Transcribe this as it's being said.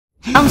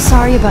I'm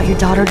sorry about your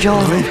daughter,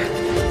 Joel.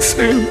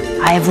 Sam.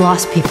 I have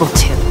lost people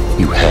too.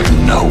 You have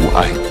no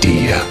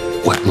idea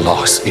what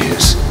loss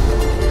is.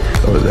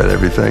 Oh, is that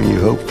everything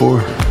you hoped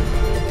for?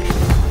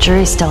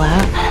 Jury's still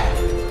out.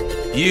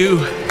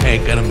 You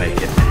ain't gonna make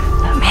it.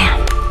 But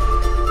man,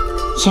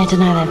 can't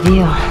deny that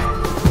view.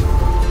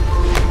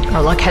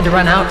 Our luck had to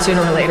run out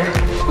sooner or later.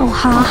 Oh,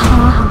 ha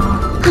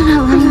ha. I'm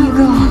not letting you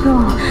go.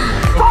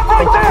 Stop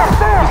right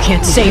there! You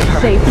can't save her.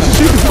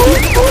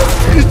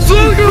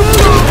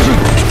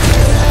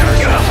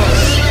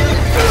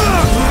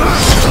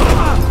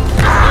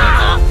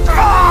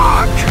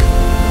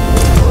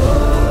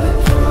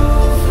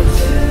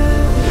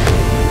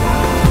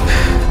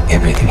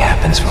 Everything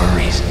happens for a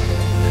reason.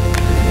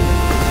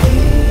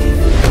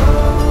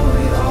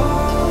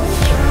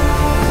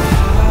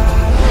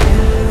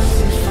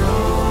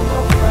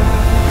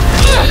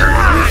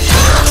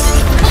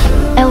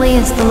 Ellie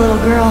is the little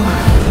girl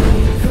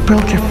who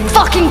broke your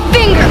fucking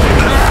finger!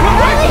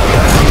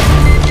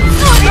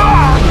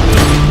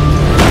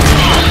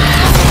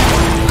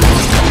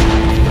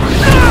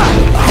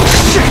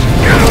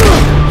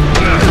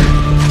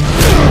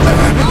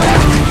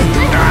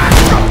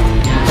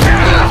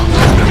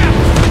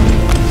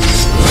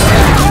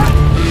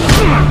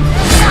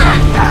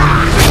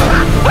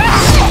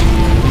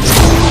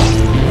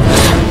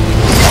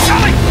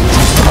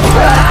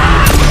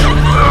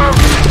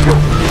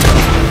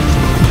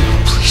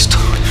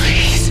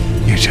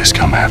 Just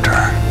come after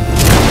her.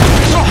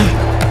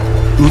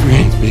 Move your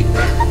hands, baby.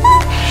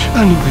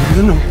 I know, baby.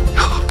 I know.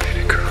 Oh,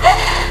 baby girl.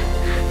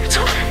 It's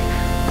okay.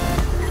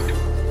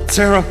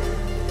 Sarah.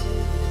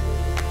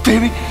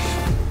 Baby.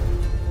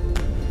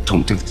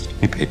 Don't do this to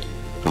me, baby.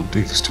 Don't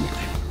do this to me.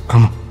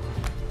 Come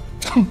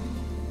on.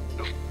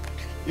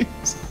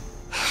 Please.